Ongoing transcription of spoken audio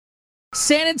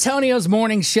San Antonio's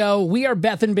morning show. We are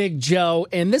Beth and Big Joe,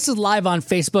 and this is live on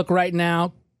Facebook right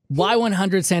now.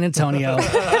 Y100 San Antonio.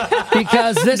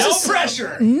 Because this no is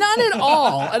pressure. None at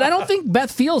all. And I don't think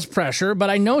Beth feels pressure, but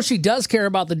I know she does care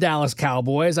about the Dallas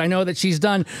Cowboys. I know that she's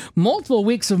done multiple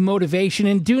weeks of motivation,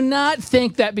 and do not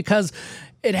think that because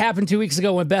it happened 2 weeks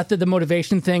ago when Beth did the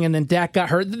motivation thing and then Dak got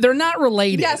hurt. They're not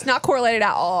related. Yes, not correlated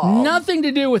at all. Nothing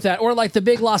to do with that. Or like the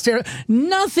big lost area.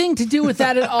 Nothing to do with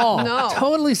that at all. No.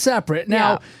 Totally separate.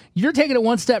 Now, you're taking it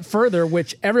one step further,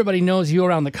 which everybody knows you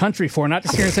around the country for, not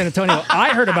just here in San Antonio.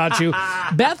 I heard about you.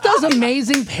 Beth does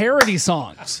amazing parody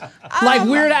songs. Like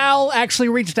Weird Al actually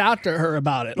reached out to her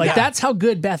about it. Like that's how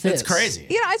good Beth is. It's crazy.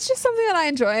 You know, it's just something that I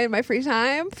enjoy in my free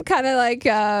time. Kind of like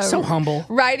So humble.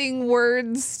 writing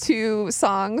words to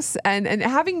songs and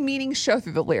having meaning show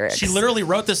through the lyrics. She literally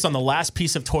wrote this on the last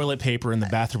piece of toilet paper in the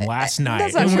bathroom last night.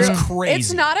 That's not It was true. crazy.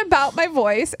 It's not about my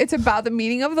voice. It's about the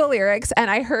meaning of the lyrics. And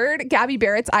I heard Gabby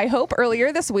Barrett's I Hope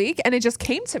earlier this week, and it just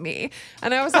came to me.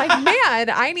 And I was like, man,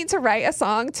 I need to write a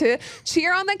song to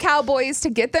cheer on the Cowboys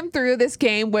to get them through this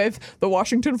game with the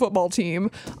Washington football team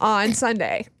on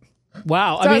Sunday.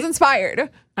 Wow. So I was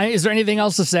inspired. Is there anything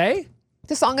else to say?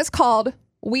 The song is called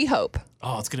We Hope.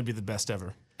 Oh, it's going to be the best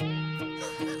ever. Don't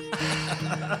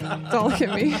look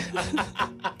at me.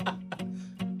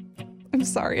 I'm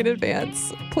sorry in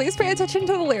advance. Please pay attention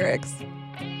to the lyrics.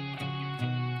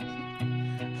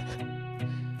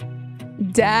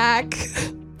 Dak,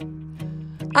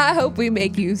 I hope we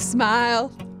make you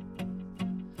smile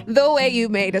the way you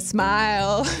made us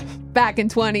smile. Back in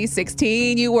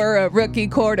 2016, you were a rookie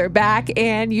quarterback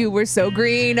and you were so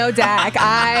green. Oh, Dak,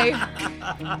 I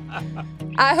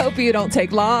hope you don't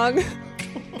take long.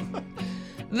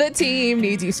 The team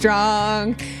needs you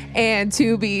strong. And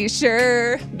to be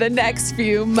sure, the next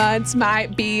few months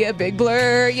might be a big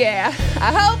blur. Yeah,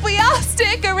 I hope we all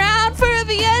stick around for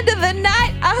the end of the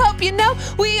night. I hope you know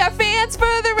we are fans for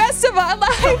the rest of our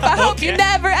life. I hope you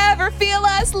never ever feel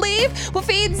us leave. We'll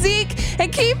feed Zeke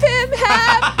and keep him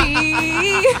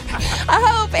happy. I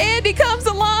hope Andy comes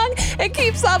along and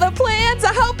keeps all the plans.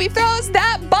 I hope he throws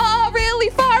that ball really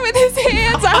far with his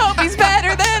hands. I hope he's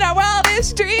better than our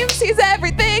wildest dreams. He's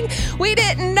everything we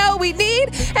didn't know we need.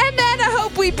 And then I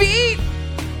hope we beat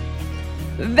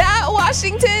that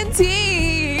Washington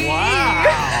team.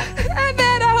 Wow. And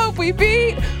then I hope we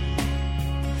beat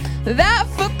that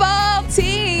football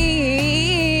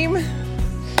team.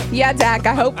 Yeah, Dak,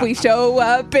 I hope we show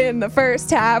up in the first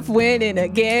half, winning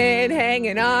again,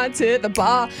 hanging on to the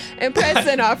ball,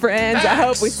 impressing our friends. I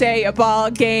hope we stay a ball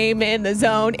game in the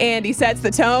zone. Andy sets the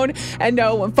tone and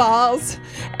no one falls.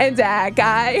 And Dak,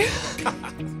 I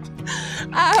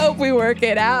hope we work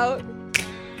it out.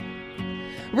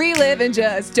 Relive and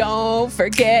just don't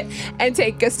forget and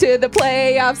take us to the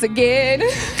playoffs again.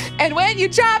 And when you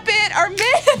drop it or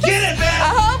miss, Get it back.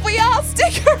 I hope we all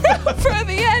stick around for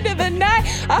the end of the night.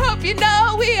 I hope you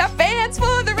know we are fans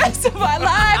for the rest of our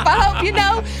life. I hope you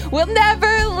know we'll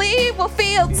never leave. We'll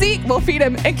field Zeke, we'll feed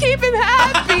him and keep him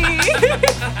happy.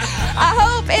 I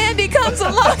hope Andy comes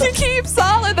along and keeps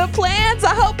all of the plans.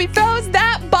 I hope he throws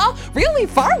that ball really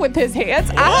far with his hands.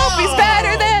 I hope he's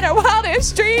better than our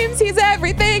wildest dreams. He's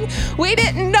everything we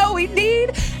didn't know we need.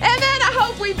 And then I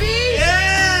hope we beat.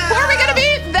 Yeah. Who are we gonna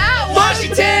beat? That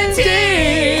Washington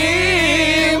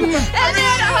team. And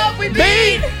then I hope we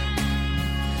beat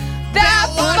that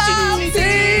football team.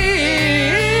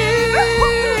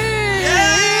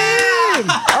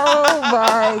 Oh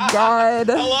my God.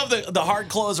 I love the hard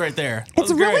close right there. That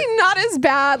It's was great. really not as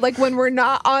bad like when we're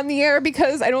not on the air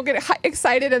because I don't get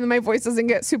excited and then my voice doesn't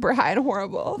get super high and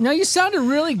horrible. No, you sounded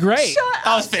really great.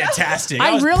 That was fantastic. That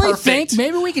I was really perfect. think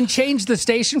maybe we can change the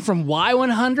station from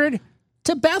Y100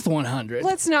 to Beth 100.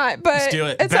 Let's not, but Let's do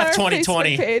it. it's on Beth our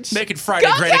 2020. Facebook page. Make it Friday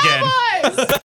Go great again. Cowboys!